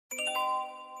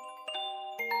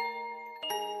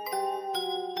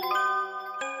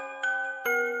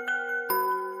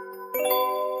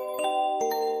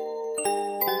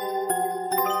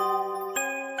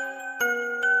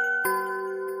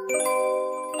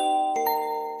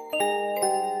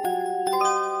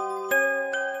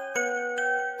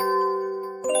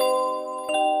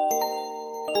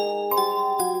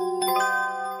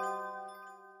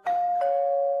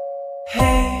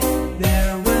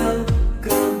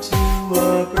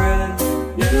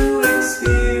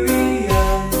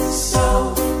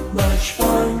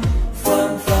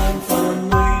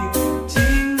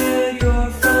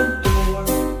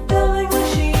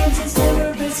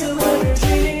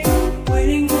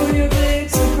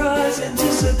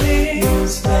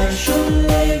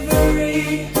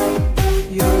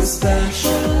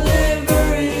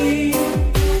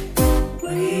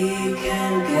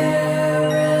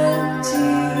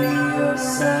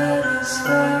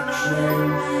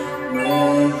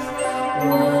with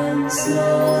one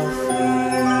small fee.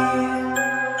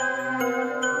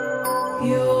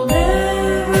 You'll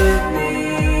never be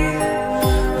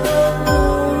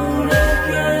alone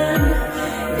again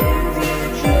if you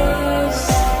just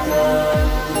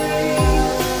agree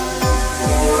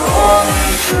for all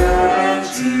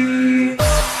eternity.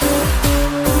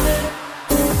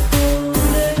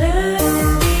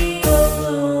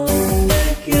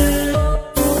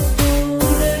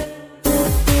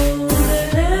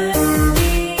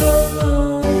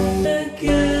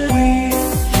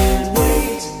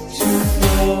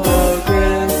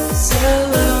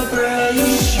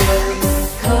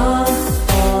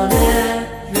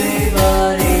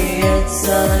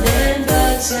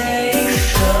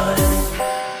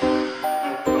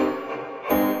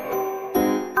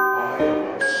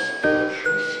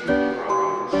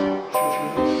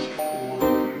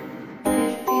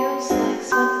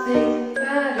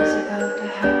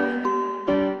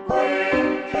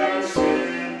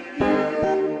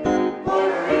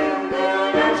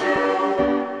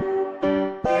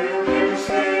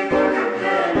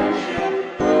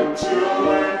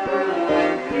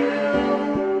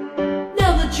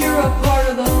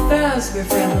 We're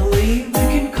family, we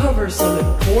can cover some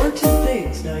important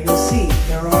things. Now you'll see,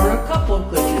 there are a couple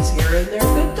glitches here and there,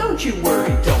 but don't you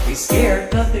worry, don't be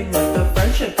scared. Nothing like the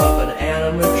friendship of an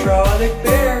animatronic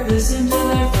bear. Listen to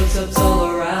their footsteps all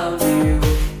around you.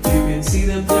 You can see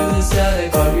them through the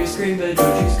static on your screen, but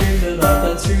don't you scream it off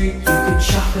that street. You can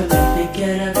shock them if they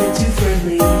get a bit too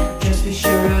friendly. Just be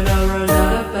sure to not run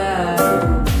out of bags.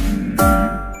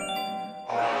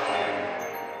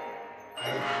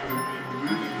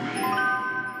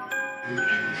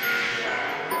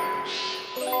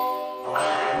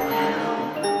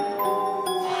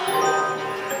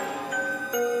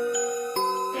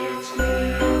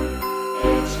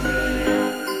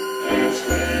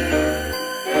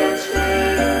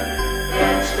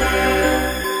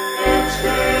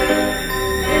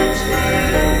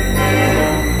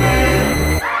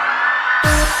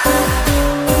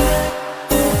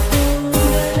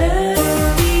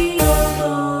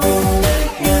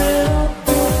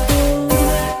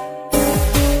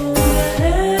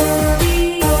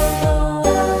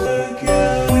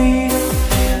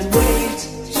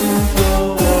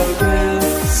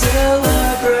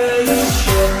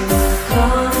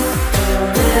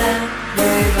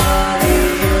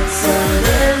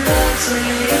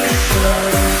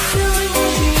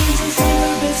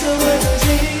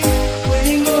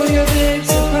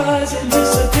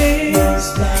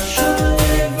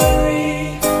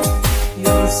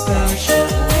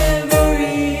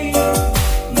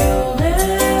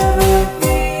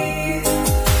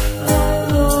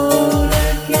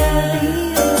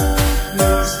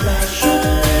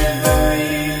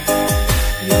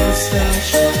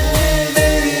 Special